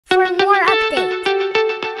more updates.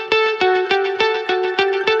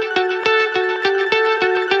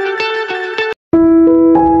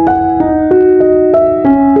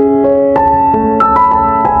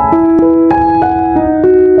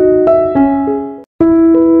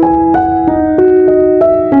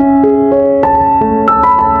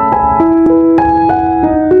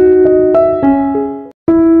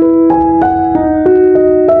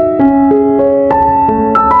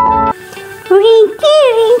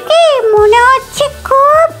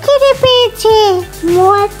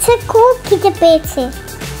 পেয়েছে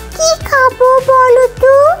কি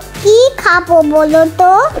খাবো বলো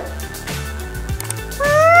তো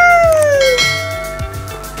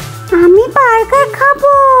আমি বার্গার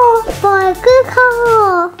খাবো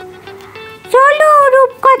চলো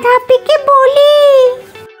রূপকথা পিকে বলি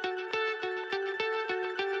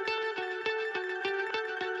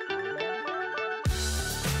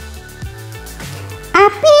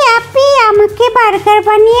আপি আমাকে বার্গার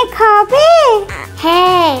বানিয়ে খাবে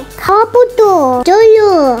হ্যাঁ খাবো তো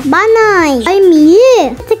চলো বানাই আর মিলে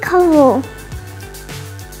খাবো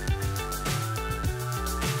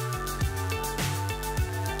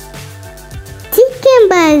চিকেন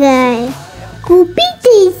বার্গার খুবই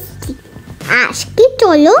টেস্টি আজকে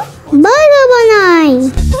চলো বার্গার বানাই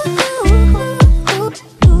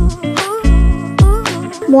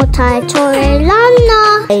মোটায় চড়ে রান্না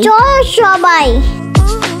চল সবাই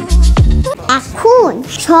এখন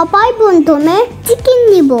সবাই প্রথমে চিকেন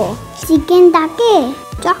নিব চিকেনটাকে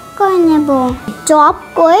চপ করে নেব চপ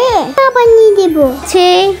করে বানিয়ে দেব সে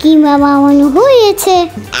কিমা বানানো হয়েছে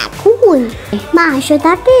এখন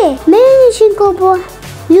মাংসটাকে ম্যারিনেশন করব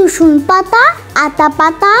রসুন পাতা আদা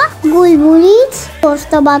পাতা গোলমরিচ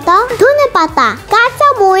পোস্ত পাতা ধনে পাতা কাঁচা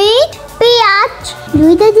মরিচ পেঁয়াজ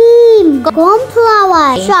দুইটা ডিম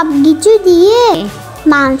কর্নফ্লাওয়ার সব কিছু দিয়ে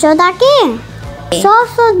মাংসটাকে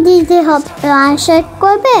সস দিতে হবে রান্না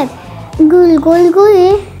করবে গোল গোল করে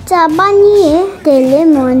চা বানিয়ে তেলের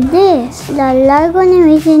মধ্যে লাল লাল করে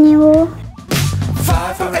ভেজে নেব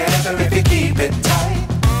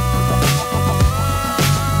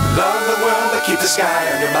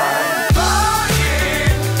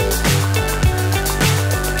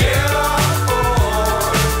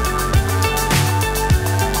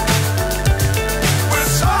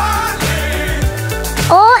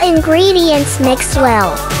All ingredients mix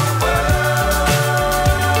well.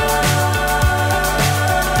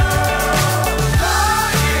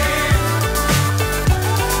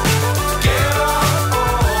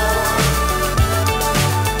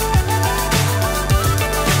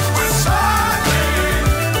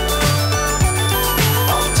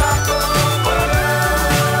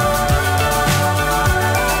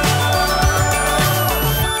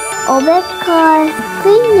 Obekar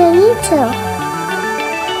clean the little.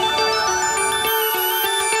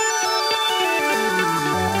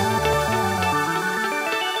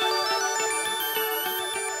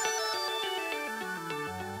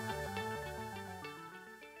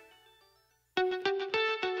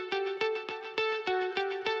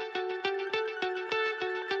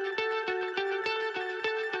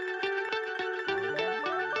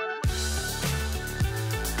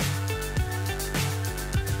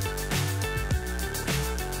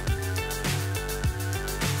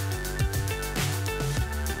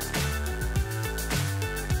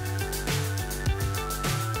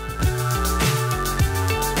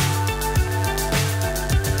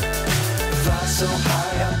 So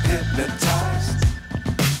high I'm hypnotized.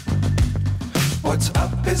 What's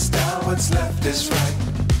up is down, what's left is right.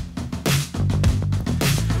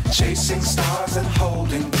 Chasing stars and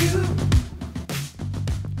holding you.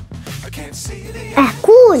 I can't see the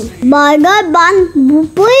এখন বার্গার বানবো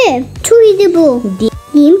ছুঁয়ে দেব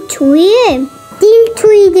ডিম ছুঁয়ে তিল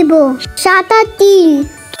ছুঁয়ে দেব সাদা তিল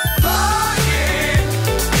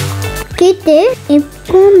কেটে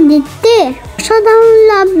কম দিতে সাধারণ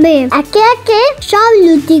লাগবে একে একে সব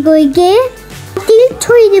লুচি করে তিল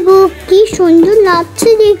ছুঁয়ে দেব কি সুন্দর লাগছে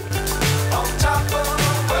দেখতে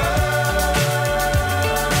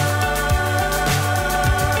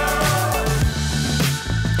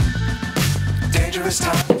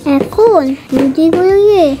এখন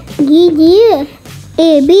লুচিগুলোকে ঘি দিয়ে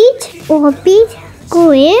এপিঠ ওপিঠ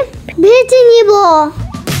করে ভেজে নিব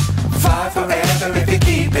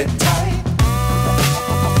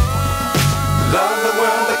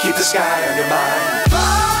Keep the sky on your mind.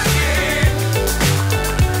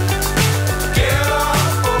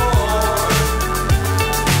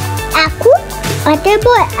 এখন এটার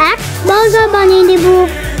পর এক বার্গার বানিয়ে দেব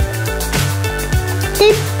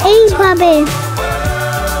ঠিক এইভাবে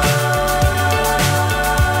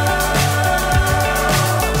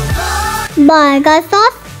burger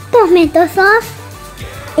sauce tomato sauce,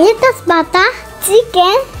 lettuce butter,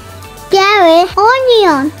 chicken, carrot,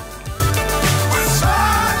 onion.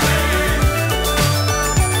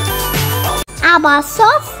 আবার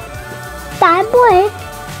সস, তারপরে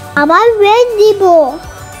আবার ব্রেড দিব।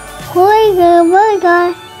 হয়ে গেল burger.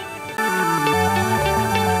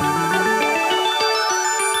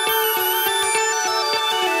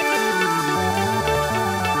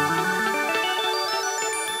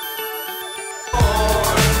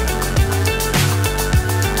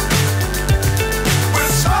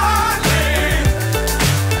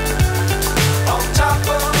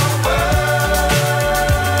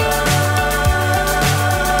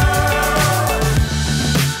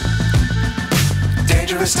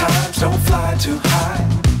 Dangerous times, don't fly too high.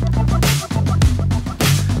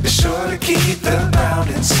 Be sure to keep the ground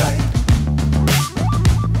in sight.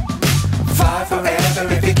 Fly forever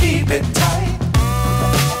if you keep it tight.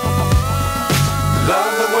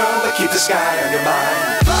 Love the world, but keep the sky on your mind.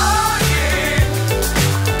 Flying,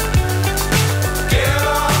 get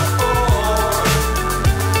on board.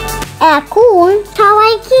 এখন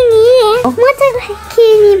সবাইকে নিয়ে মজা করে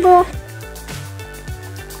খেয়ে নিব।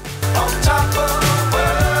 On top of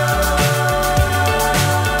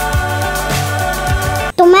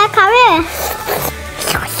তোমরা খাবে?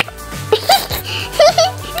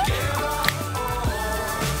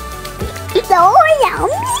 So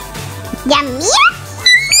yummy. Yummy.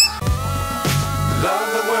 love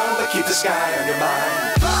the world, but keep the sky on your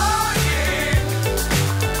mind.